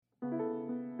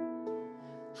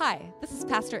Hi, this is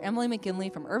Pastor Emily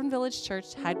McGinley from Urban Village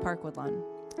Church, Hyde Park, Woodlawn.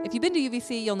 If you've been to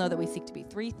UVC, you'll know that we seek to be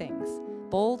three things: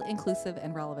 bold, inclusive,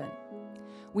 and relevant.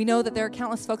 We know that there are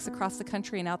countless folks across the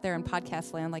country and out there in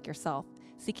podcast land like yourself,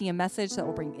 seeking a message that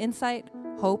will bring insight,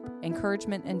 hope,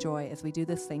 encouragement, and joy as we do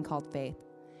this thing called faith.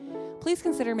 Please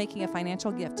consider making a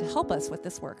financial gift to help us with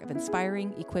this work of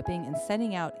inspiring, equipping, and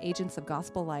sending out agents of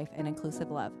gospel life and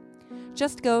inclusive love.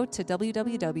 Just go to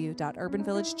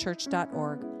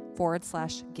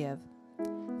www.urbanvillagechurch.org/give.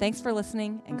 Thanks for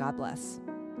listening, and God bless.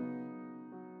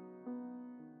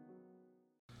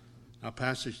 Our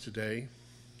passage today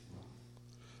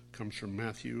comes from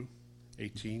Matthew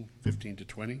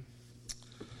 18:15-20.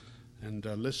 And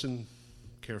listen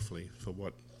carefully for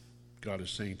what God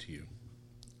is saying to you.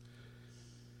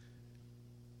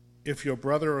 If your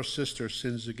brother or sister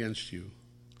sins against you,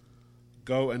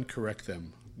 go and correct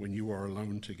them when you are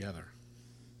alone together.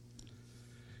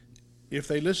 If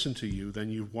they listen to you, then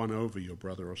you've won over your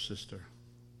brother or sister.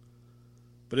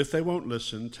 But if they won't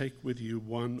listen, take with you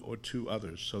one or two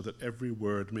others, so that every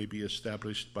word may be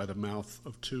established by the mouth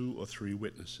of 2 or 3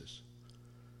 witnesses.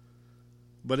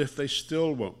 But if they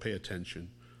still won't pay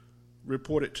attention,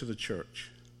 report it to the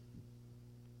church.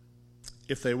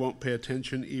 If they won't pay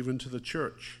attention even to the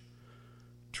church,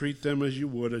 treat them as you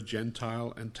would a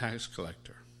Gentile and tax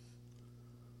collector.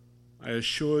 I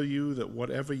assure you that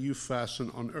whatever you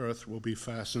fasten on earth will be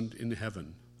fastened in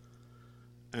heaven,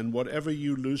 and whatever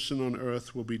you loosen on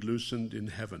earth will be loosened in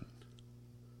heaven.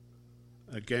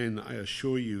 Again, I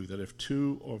assure you that if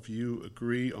 2 of you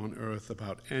agree on earth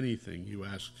about anything you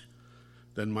ask,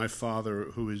 then my Father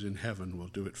who is in heaven will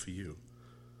do it for you.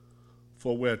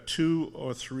 For where 2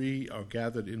 or 3 are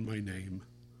gathered in my name,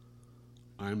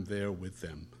 I am there with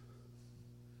them.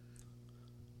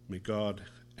 May God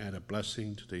add a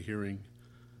blessing to the hearing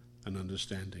and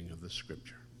understanding of the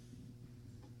Scripture.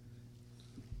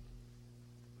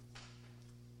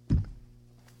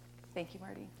 Thank you,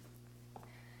 Marty.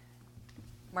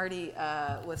 Marty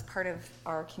was part of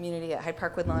our community at Hyde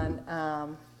Park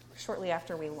Woodlawn shortly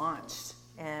after we launched,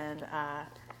 and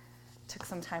took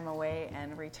some time away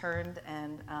and returned.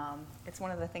 And it's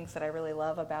one of the things that I really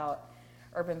love about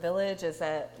Urban Village is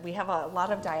that we have a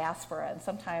lot of diaspora, and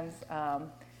sometimes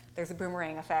there's a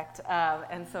boomerang effect,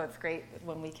 and so it's great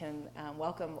when we can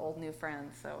welcome old new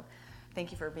friends. So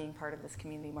thank you for being part of this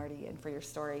community, Marty, and for your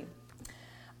story.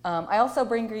 I also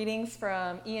bring greetings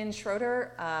from Ian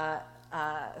Schroeder,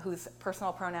 whose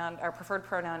personal pronoun, or preferred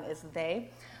pronoun, is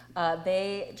they.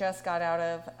 They just got out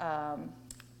of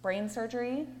brain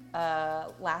surgery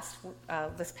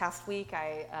this past week.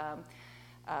 I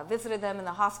visited them in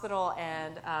the hospital,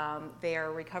 and they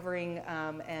are recovering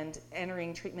and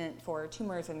entering treatment for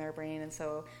tumors in their brain. And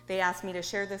so they asked me to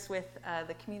share this with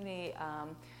the community.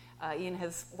 Ian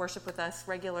has worshiped with us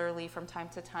regularly from time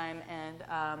to time, and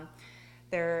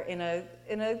they're in a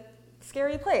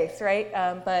scary place, right?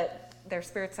 But their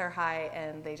spirits are high,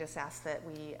 and they just ask that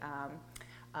we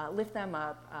lift them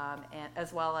up, and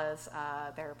as well as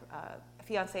their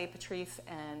fiancée Patrice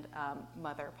and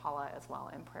mother Paula as well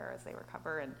in prayer as they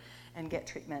recover and get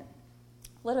treatment.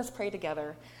 Let us pray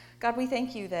together. God, we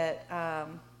thank you that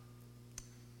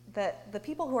that the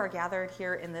people who are gathered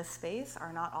here in this space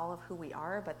are not all of who we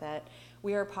are, but that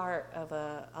we are part of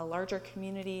a larger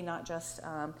community, not just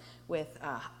with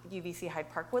UVC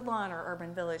Hyde Park Woodlawn or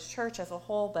Urban Village Church as a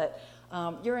whole, but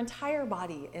your entire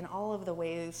body in all of the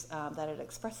ways that it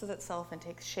expresses itself and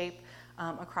takes shape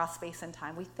across space and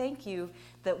time. We thank you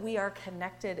that we are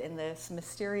connected in this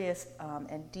mysterious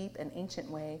and deep and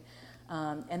ancient way,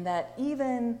 and that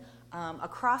even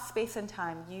across space and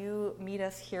time, you meet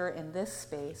us here in this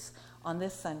space on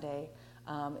this Sunday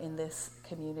in this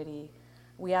community.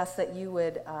 We ask that you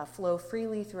would flow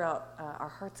freely throughout our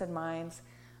hearts and minds,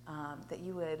 that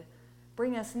you would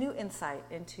bring us new insight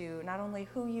into not only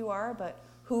who you are, but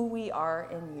who we are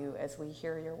in you as we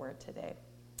hear your word today.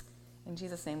 In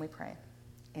Jesus' name we pray.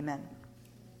 Amen.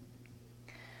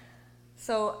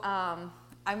 So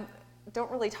I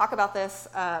don't really talk about this,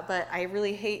 but I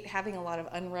really hate having a lot of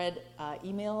unread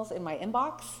emails in my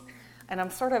inbox. And I'm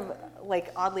sort of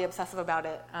like oddly obsessive about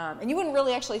it. And you wouldn't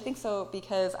really actually think so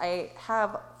because I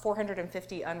have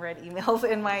 450 unread emails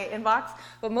in my inbox,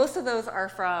 but most of those are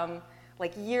from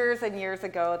like years and years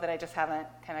ago that I just haven't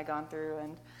kind of gone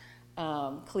through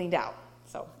and cleaned out.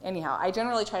 So anyhow, I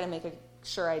generally try to make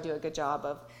sure I do a good job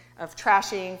of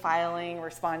trashing, filing,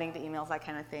 responding to emails, that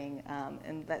kind of thing,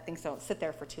 and that things don't sit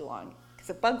there for too long because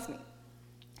it bugs me.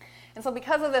 And so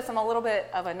because of this, I'm a little bit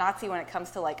of a Nazi when it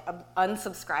comes to like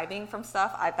unsubscribing from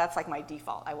stuff. That's like my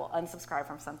default. I will unsubscribe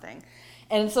from something.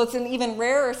 And so it's an even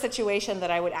rarer situation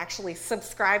that I would actually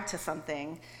subscribe to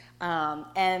something.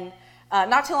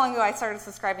 Not too long ago, I started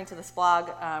subscribing to this blog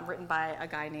written by a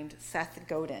guy named Seth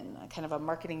Godin, kind of a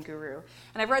marketing guru.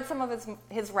 And I've read some of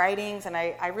his writings, and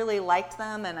I really liked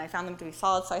them, and I found them to be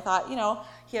solid. So I thought,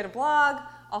 he had a blog,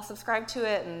 I'll subscribe to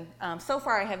it. And so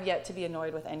far, I have yet to be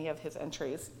annoyed with any of his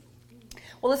entries.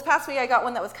 Well, this past week, I got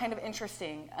one that was kind of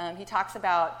interesting. He talks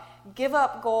about give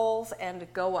up goals and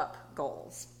go up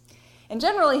goals. And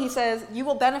generally, he says, you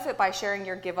will benefit by sharing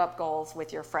your give-up goals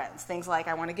with your friends. Things like,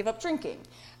 I want to give up drinking.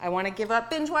 I want to give up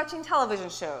binge-watching television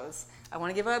shows. I want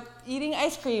to give up eating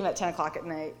ice cream at 10 o'clock at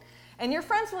night. And your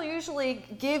friends will usually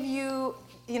give you,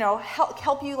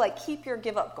 help you keep your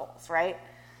give-up goals, right?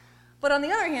 But on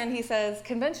the other hand, he says,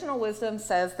 conventional wisdom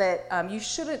says that you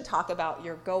shouldn't talk about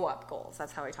your go-up goals.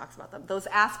 That's how he talks about them. Those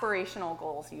aspirational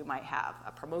goals you might have,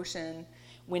 a promotion,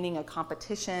 winning a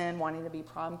competition, wanting to be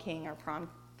prom king or prom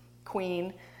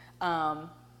queen.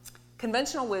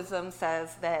 Conventional wisdom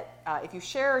says that if you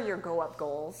share your go-up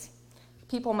goals,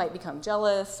 people might become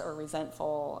jealous or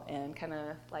resentful and kind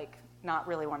of not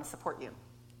really want to support you.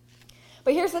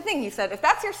 But here's the thing, he said, if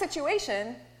that's your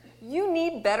situation, you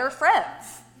need better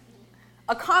friends.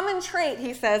 A common trait,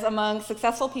 he says, among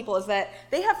successful people is that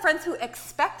they have friends who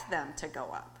expect them to go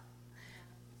up.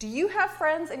 Do you have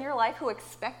friends in your life who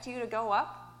expect you to go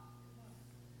up?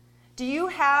 Do you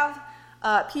have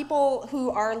people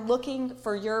who are looking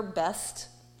for your best,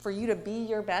 for you to be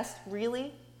your best,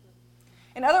 really?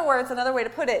 In other words, another way to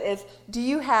put it is, do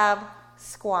you have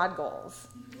squad goals?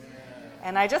 Yeah.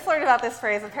 And I just learned about this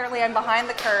phrase. Apparently I'm behind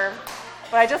the curve,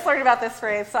 but I just learned about this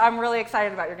phrase, so I'm really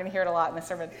excited about it. You're going to hear it a lot in the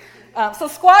sermon. So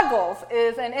squad goals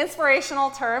is an inspirational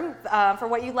term for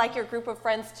what you'd like your group of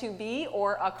friends to be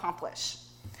or accomplish.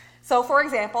 So for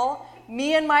example,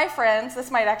 me and my friends, this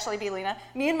might actually be Lena,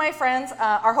 me and my friends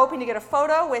are hoping to get a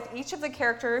photo with each of the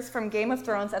characters from Game of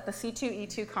Thrones at the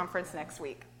C2E2 conference next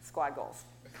week. Squad goals.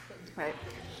 Right.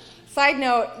 Side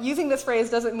note, using this phrase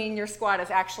doesn't mean your squad is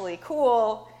actually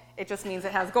cool, it just means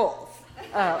it has goals.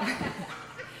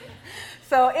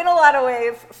 So in a lot of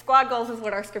ways, squad goals is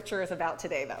what our scripture is about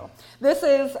today, though. This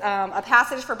is a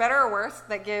passage, for better or worse,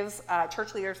 that gives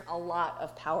church leaders a lot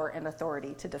of power and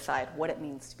authority to decide what it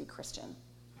means to be Christian.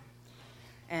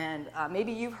 And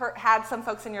maybe you've had some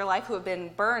folks in your life who have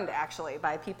been burned, actually,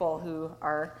 by people who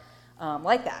are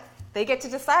like that. They get to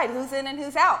decide who's in and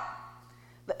who's out.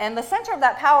 And the center of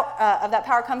that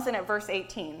power comes in at verse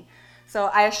 18. So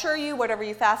I assure you, whatever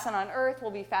you fasten on earth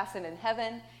will be fastened in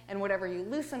heaven, and whatever you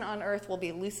loosen on earth will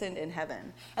be loosened in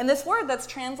heaven. And this word that's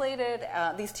translated,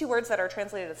 these two words that are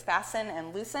translated as fasten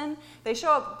and loosen, they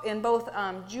show up in both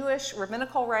Jewish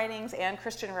rabbinical writings and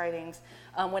Christian writings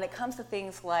when it comes to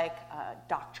things like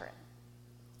doctrine,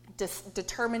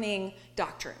 determining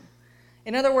doctrine.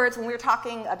 In other words, when we're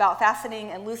talking about fastening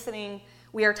and loosening,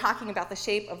 we are talking about the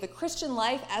shape of the Christian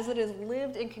life as it is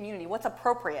lived in community, what's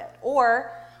appropriate,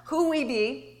 or who we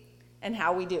be and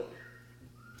how we do.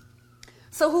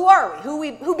 So who are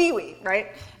we? Who be we,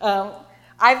 right?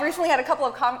 I've recently had a couple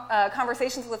of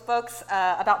conversations with folks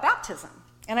about baptism.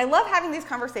 And I love having these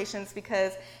conversations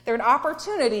because they're an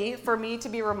opportunity for me to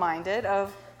be reminded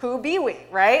of who be we,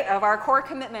 right? Of our core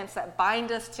commitments that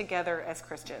bind us together as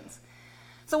Christians.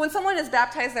 So when someone is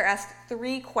baptized, they're asked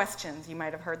 3 questions. You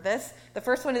might have heard this. The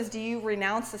first one is, do you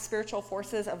renounce the spiritual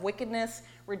forces of wickedness,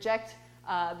 reject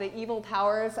the evil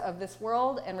powers of this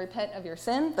world, and repent of your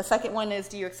sin? The second one is,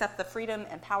 do you accept the freedom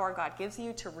and power God gives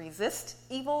you to resist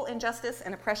evil, injustice,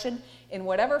 and oppression in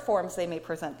whatever forms they may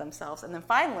present themselves? And then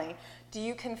finally, do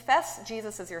you confess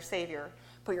Jesus as your Savior,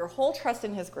 put your whole trust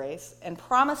in his grace, and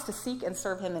promise to seek and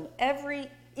serve him in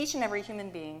each and every human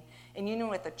being in union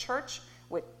with the church,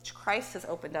 which Christ has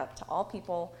opened up to all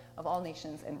people of all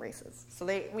nations and races? So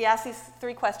we ask these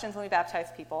 3 questions when we baptize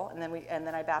people, and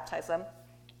then I baptize them.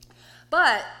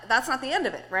 But that's not the end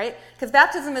of it, right? Because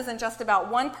baptism isn't just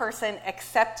about one person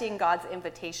accepting God's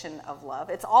invitation of love.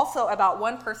 It's also about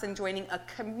one person joining a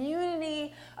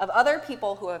community of other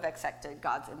people who have accepted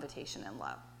God's invitation and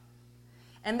love.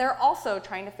 And they're also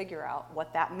trying to figure out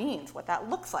what that means, what that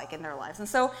looks like in their lives. And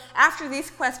so after these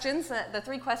questions, the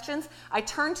 3 questions, I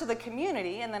turn to the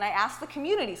community, and then I ask the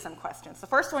community some questions. The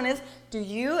first one is, do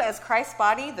you, as Christ's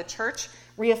body, the church,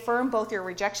 reaffirm both your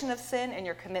rejection of sin and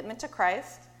your commitment to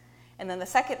Christ? And then the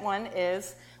second one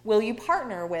is, will you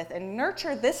partner with and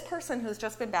nurture this person who's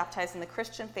just been baptized in the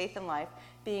Christian faith and life,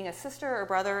 being a sister or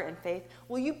brother in faith?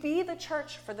 Will you be the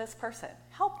church for this person?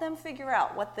 Help them figure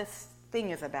out what this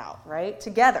thing is about, right?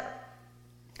 Together.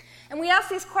 And we ask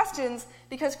these questions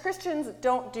because Christians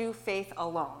don't do faith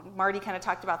alone. Marty kind of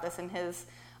talked about this in his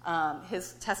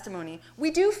his testimony.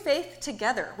 We do faith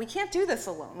together. We can't do this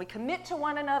alone. We commit to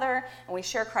one another, and we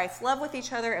share Christ's love with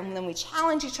each other, and then we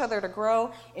challenge each other to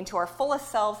grow into our fullest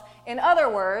selves. In other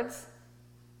words,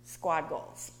 squad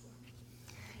goals.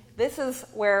 This is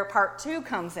where part 2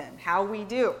 comes in, how we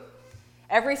do.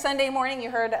 Every Sunday morning, you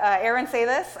heard Aaron say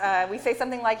this, we say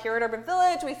something like, here at Urban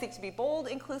Village, we seek to be bold,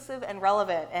 inclusive, and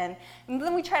relevant. And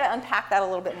then we try to unpack that a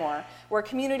little bit more. We're a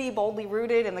community boldly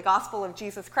rooted in the gospel of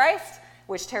Jesus Christ,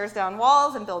 which tears down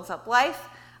walls and builds up life.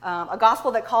 A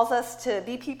gospel that calls us to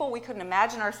be people we couldn't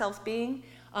imagine ourselves being.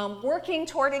 Working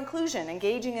toward inclusion,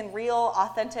 engaging in real,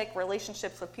 authentic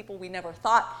relationships with people we never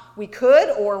thought we could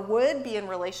or would be in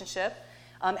relationship.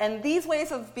 And these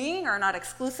ways of being are not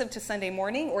exclusive to Sunday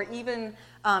morning or even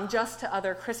just to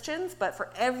other Christians, but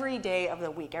for every day of the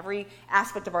week, every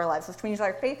aspect of our lives, which means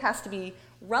our faith has to be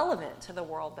relevant to the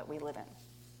world that we live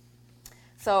in.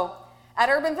 So at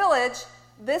Urban Village,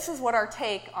 this is what our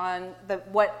take on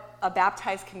what a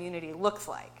baptized community looks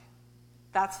like.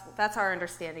 That's our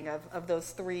understanding of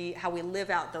those 3, how we live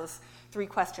out those 3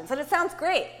 questions. And it sounds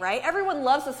great, right? Everyone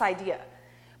loves this idea.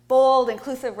 Bold,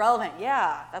 inclusive, relevant.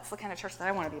 Yeah, that's the kind of church that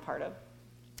I want to be a part of.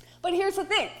 But here's the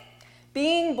thing.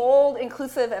 Being bold,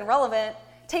 inclusive, and relevant,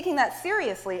 taking that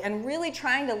seriously and really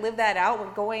trying to live that out,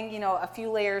 we're going, a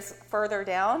few layers further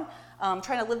down,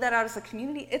 trying to live that out as a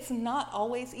community, it's not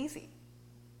always easy.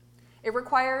 It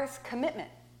requires commitment.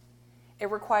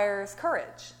 It requires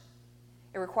courage.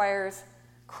 It requires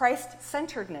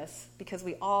Christ-centeredness, because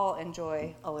we all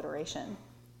enjoy alliteration.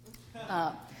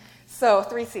 So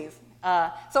 3 C's.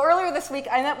 So earlier this week,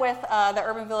 I met with the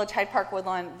Urban Village Hyde Park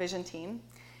Woodlawn Vision team.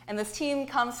 And this team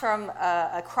comes from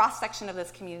a cross-section of this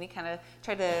community, kind of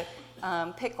tried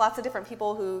to pick lots of different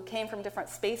people who came from different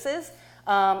spaces.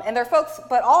 And they're folks,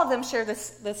 but all of them share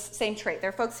this same trait.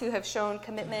 They're folks who have shown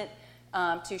commitment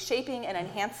to shaping and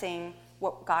enhancing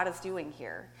what God is doing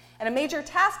here. And a major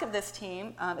task of this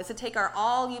team is to take our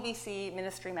all UVC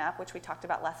ministry map, which we talked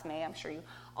about last May. I'm sure you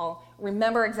all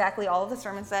remember exactly all of the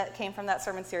sermons that came from that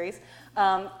sermon series.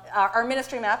 Our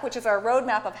ministry map, which is our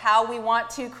roadmap of how we want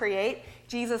to create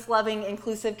Jesus-loving,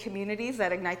 inclusive communities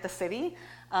that ignite the city,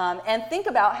 and think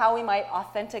about how we might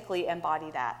authentically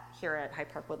embody that here at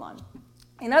Hyde Park Woodlawn.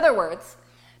 In other words,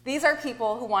 these are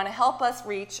people who want to help us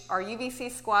reach our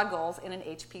UVC squad goals in an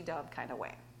HP Dub kind of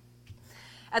way.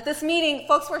 At this meeting,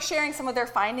 folks were sharing some of their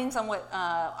findings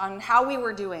on how we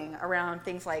were doing around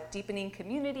things like deepening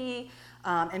community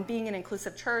and being an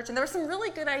inclusive church. And there were some really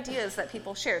good ideas that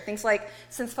people shared. Things like,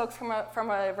 since folks from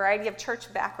a variety of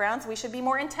church backgrounds, we should be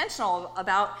more intentional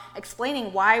about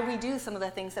explaining why we do some of the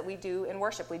things that we do in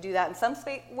worship. We do that in some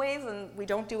ways, and we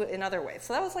don't do it in other ways.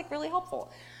 So that was really helpful.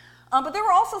 But there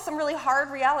were also some really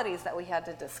hard realities that we had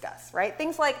to discuss, right?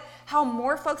 Things like how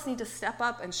more folks need to step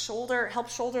up and help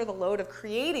shoulder the load of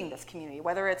creating this community,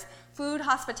 whether it's food,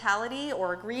 hospitality,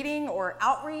 or greeting, or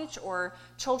outreach, or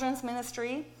children's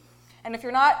ministry. And if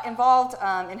you're not involved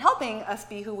in helping us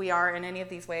be who we are in any of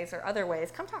these ways or other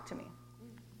ways, come talk to me.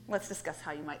 Let's discuss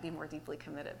how you might be more deeply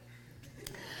committed.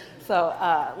 So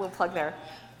we'll plug there.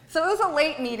 So it was a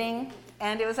late meeting.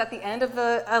 And it was at the end of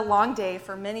a long day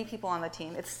for many people on the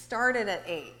team. It started at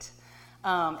 8,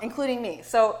 including me.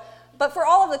 But for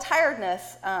all of the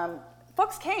tiredness,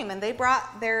 folks came and they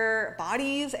brought their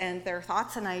bodies and their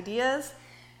thoughts and ideas.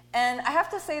 And I have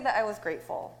to say that I was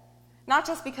grateful. Not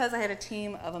just because I had a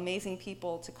team of amazing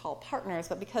people to call partners,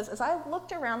 but because as I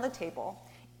looked around the table,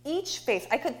 each face,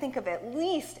 I could think of at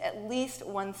least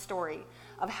one story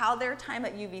of how their time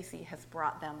at UVC has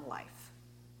brought them life.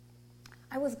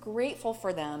 I was grateful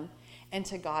for them and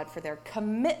to God for their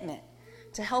commitment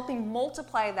to helping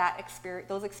multiply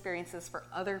those experiences for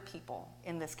other people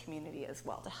in this community as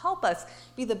well, to help us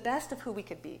be the best of who we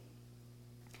could be.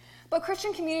 But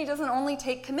Christian community doesn't only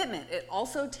take commitment, it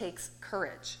also takes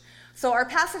courage. So our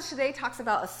passage today talks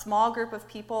about a small group of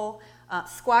people,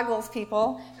 squad goals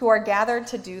people, who are gathered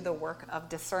to do the work of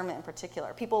discernment in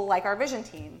particular. People like our vision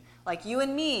team, like you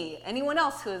and me, anyone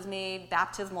else who has made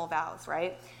baptismal vows,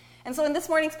 right? And so in this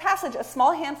morning's passage, a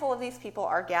small handful of these people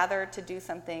are gathered to do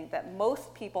something that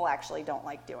most people actually don't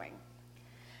like doing.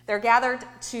 They're gathered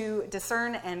to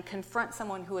discern and confront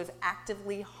someone who is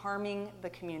actively harming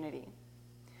the community.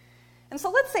 And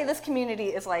so let's say this community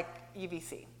is like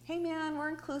UVC. Hey man, we're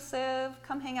inclusive,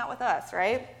 come hang out with us,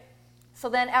 right? So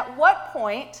then at what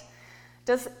point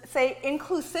does, say,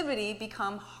 inclusivity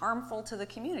become harmful to the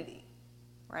community,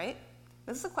 right?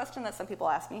 This is a question that some people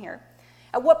ask me here.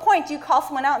 At what point do you call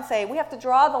someone out and say, we have to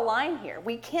draw the line here.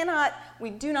 We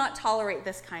do not tolerate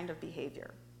this kind of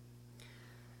behavior.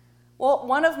 Well,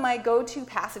 one of my go-to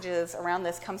passages around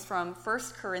this comes from 1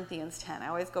 Corinthians 10. I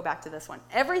always go back to this one.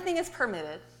 Everything is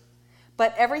permitted,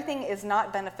 but everything is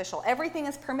not beneficial. Everything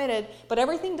is permitted, but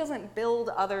everything doesn't build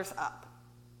others up.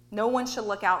 No one should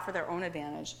look out for their own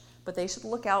advantage, but they should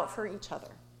look out for each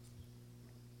other.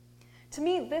 To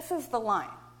me, this is the line.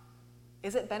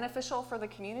 Is it beneficial for the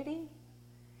community?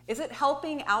 Is it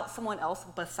helping out someone else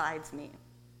besides me?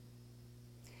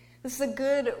 This is a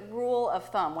good rule of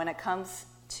thumb when it comes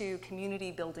to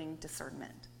community building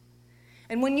discernment.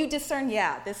 And when you discern,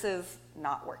 this is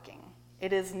not working,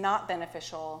 it is not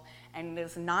beneficial, and it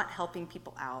is not helping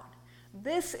people out,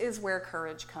 this is where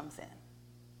courage comes in,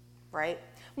 right?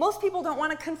 Most people don't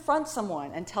want to confront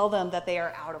someone and tell them that they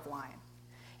are out of line.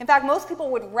 In fact, most people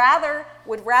would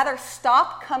rather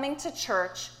stop coming to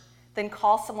church than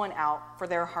call someone out for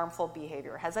their harmful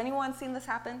behavior. Has anyone seen this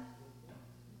happen?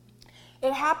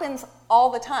 It happens all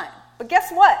the time. But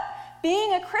guess what?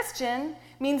 Being a Christian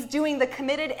means doing the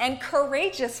committed and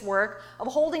courageous work of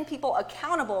holding people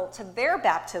accountable to their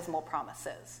baptismal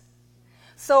promises.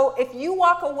 So if you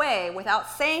walk away without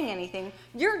saying anything,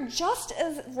 you're just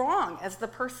as wrong as the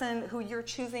person who you're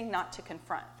choosing not to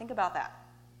confront. Think about that.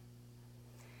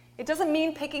 It doesn't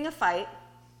mean picking a fight,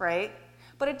 right?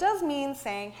 But it does mean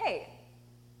saying, hey,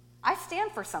 I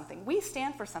stand for something. We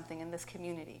stand for something in this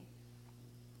community.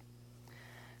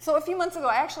 So a few months ago,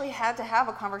 I actually had to have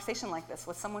a conversation like this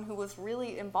with someone who was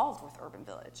really involved with Urban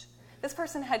Village. This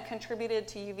person had contributed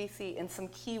to UVC in some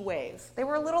key ways. They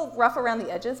were a little rough around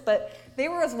the edges, but they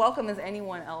were as welcome as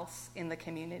anyone else in the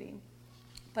community.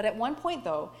 But at one point,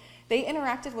 though, they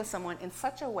interacted with someone in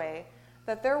such a way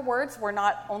that their words were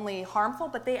not only harmful,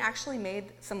 but they actually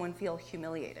made someone feel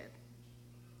humiliated.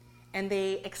 And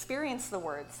they experienced the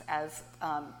words as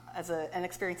an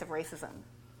experience of racism.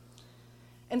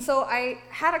 And so I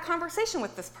had a conversation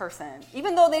with this person.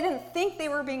 Even though they didn't think they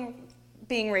were being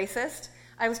racist,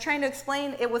 I was trying to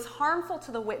explain it was harmful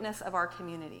to the witness of our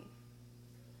community.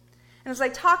 And as I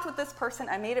talked with this person,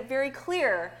 I made it very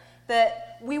clear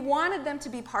that we wanted them to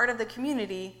be part of the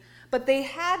community, but they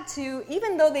had to,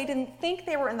 even though they didn't think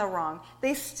they were in the wrong,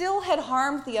 they still had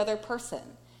harmed the other person.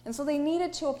 And so they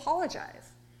needed to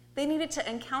apologize. They needed to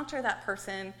encounter that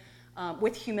person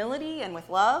with humility and with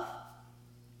love.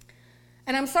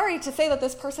 And I'm sorry to say that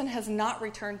this person has not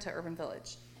returned to Urban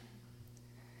Village.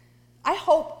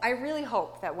 I really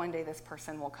hope that one day this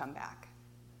person will come back.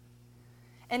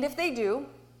 And if they do,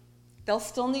 they'll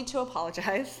still need to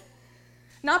apologize.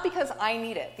 Not because I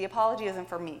need it. The apology isn't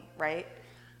for me, right?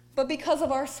 But because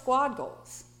of our squad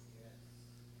goals.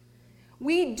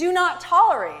 We do not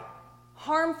tolerate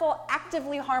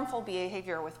actively harmful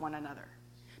behavior with one another.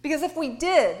 Because if we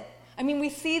did, we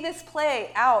see this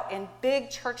play out in big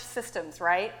church systems,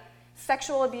 right?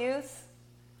 Sexual abuse,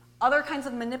 other kinds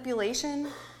of manipulation,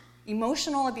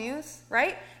 emotional abuse,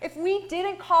 right? If we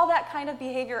didn't call that kind of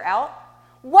behavior out,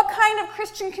 what kind of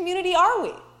Christian community are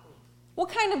we? What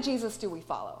kind of Jesus do we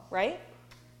follow, right?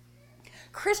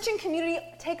 Christian community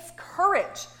takes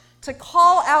courage to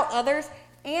call out others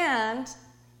and,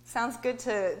 sounds good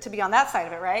to be on that side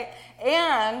of it, right?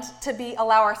 And to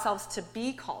allow ourselves to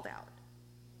be called out.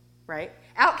 Right?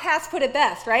 Outcasts put it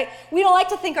best, right? We don't like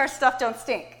to think our stuff don't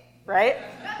stink, right?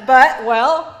 But,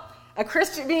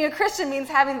 being a Christian means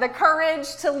having the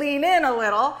courage to lean in a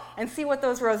little and see what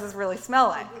those roses really smell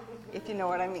like, if you know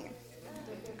what I mean.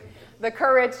 The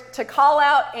courage to call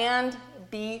out and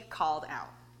be called out.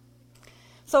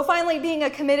 So finally, being a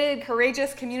committed,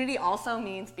 courageous community also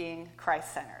means being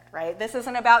Christ-centered, right? This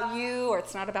isn't about you, or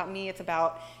it's not about me. It's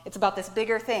about this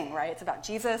bigger thing, right? It's about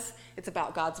Jesus. It's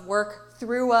about God's work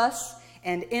through us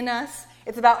and in us.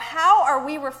 It's about how are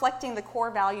we reflecting the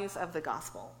core values of the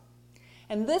gospel.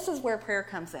 And this is where prayer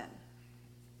comes in.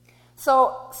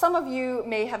 So some of you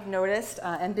may have noticed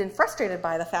and been frustrated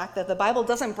by the fact that the Bible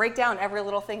doesn't break down every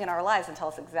little thing in our lives and tell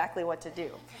us exactly what to do.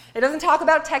 It doesn't talk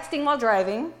about texting while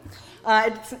driving,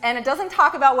 and it doesn't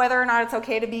talk about whether or not it's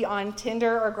okay to be on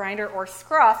Tinder or Grindr or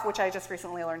Scruff, which I just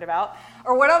recently learned about,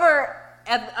 or whatever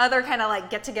other kind of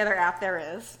get-together app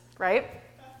there is, right?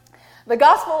 The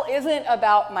gospel isn't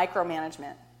about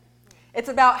micromanagement. It's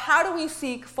about how do we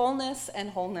seek fullness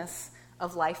and wholeness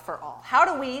of life for all. How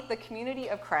do we, the community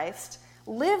of Christ,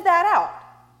 live that out?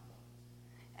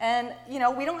 And,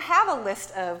 we don't have a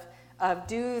list of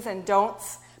do's and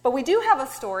don'ts, but we do have a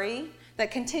story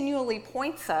that continually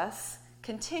paints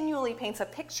a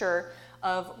picture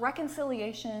of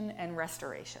reconciliation and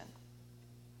restoration.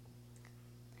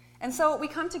 And so we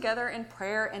come together in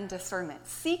prayer and discernment,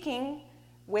 seeking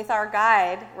with our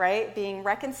guide, right, being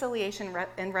reconciliation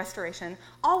and restoration,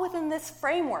 all within this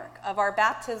framework of our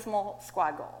baptismal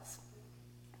squad goals.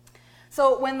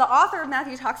 So when the author of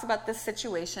Matthew talks about this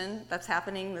situation that's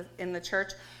happening in the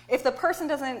church, if the person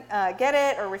doesn't get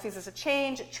it or refuses to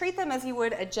change, treat them as you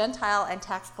would a Gentile and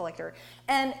tax collector.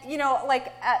 And,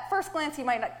 like at first glance you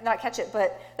might not catch it,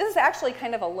 but this is actually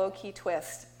kind of a low-key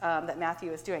twist that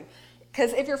Matthew is doing.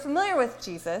 Because if you're familiar with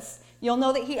Jesus, you'll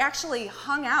know that he actually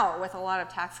hung out with a lot of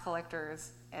tax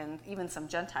collectors and even some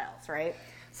Gentiles, right?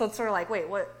 So it's sort of like, wait,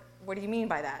 what do you mean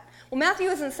by that? Well, Matthew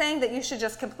isn't saying that you should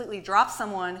just completely drop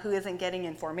someone who isn't getting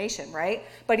information, right?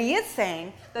 But he is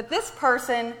saying that this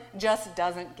person just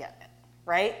doesn't get it,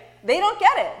 right? They don't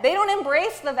get it. They don't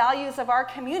embrace the values of our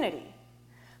community.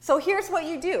 So here's what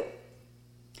you do.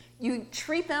 You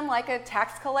treat them like a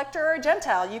tax collector or a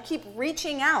Gentile. You keep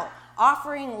reaching out,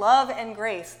 offering love and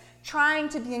grace, trying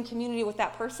to be in community with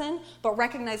that person, but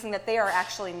recognizing that they are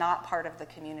actually not part of the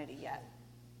community yet,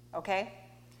 okay?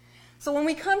 So when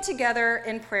we come together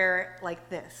in prayer like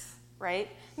this, right,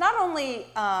 not only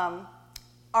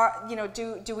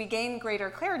do we gain greater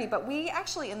clarity, but we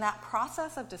actually, in that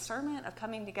process of discernment, of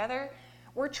coming together,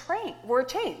 we're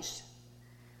changed.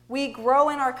 We grow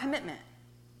in our commitment.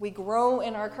 We grow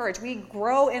in our courage. We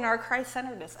grow in our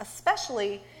Christ-centeredness,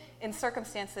 especially in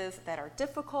circumstances that are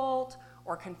difficult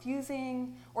or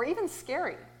confusing or even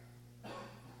scary.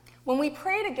 When we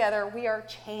pray together, we are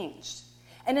changed.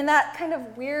 And in that kind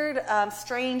of weird,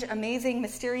 strange, amazing,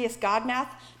 mysterious God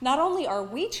math, not only are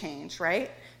we changed,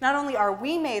 right? Not only are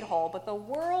we made whole, but the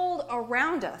world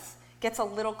around us gets a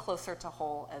little closer to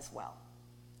whole as well.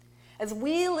 As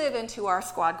we live into our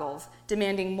squad goals,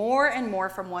 demanding more and more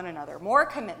from one another, more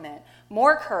commitment,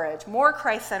 more courage, more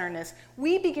Christ-centeredness,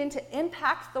 we begin to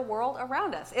impact the world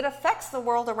around us. It affects the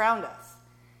world around us.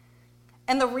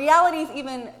 And the realities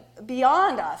even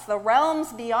beyond us, the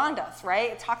realms beyond us,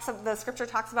 right? The scripture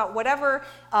talks about whatever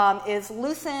is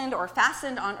loosened or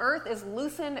fastened on earth is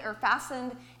loosened or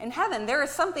fastened in heaven. There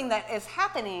is something that is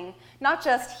happening, not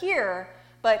just here,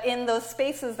 but in those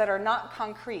spaces that are not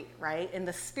concrete, right? In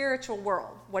the spiritual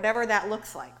world, whatever that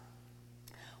looks like.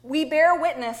 We bear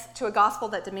witness to a gospel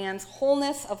that demands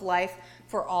wholeness of life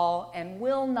for all and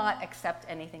will not accept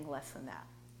anything less than that.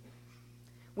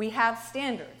 We have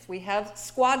standards. We have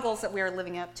squad goals that we are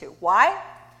living up to. Why?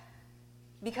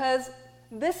 Because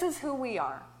this is who we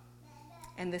are,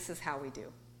 and this is how we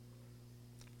do.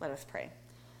 Let us pray.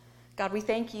 God, we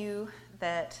thank you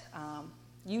that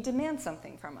you demand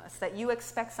something from us, that you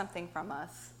expect something from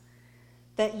us,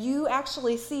 that you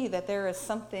actually see that there is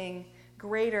something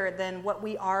greater than what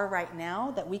we are right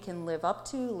now that we can live up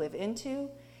to, live into,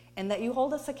 and that you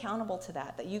hold us accountable to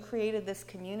that you created this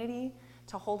community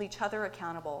to hold each other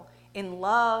accountable in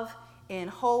love, in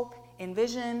hope, in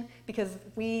vision, because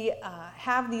we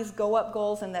have these go-up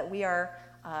goals and that we are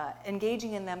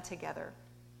engaging in them together.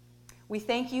 We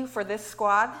thank you for this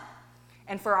squad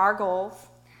and for our goals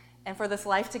and for this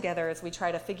life together as we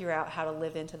try to figure out how to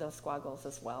live into those squad goals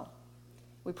as well.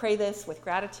 We pray this with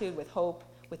gratitude, with hope,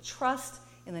 with trust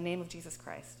in the name of Jesus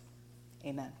Christ.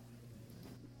 Amen.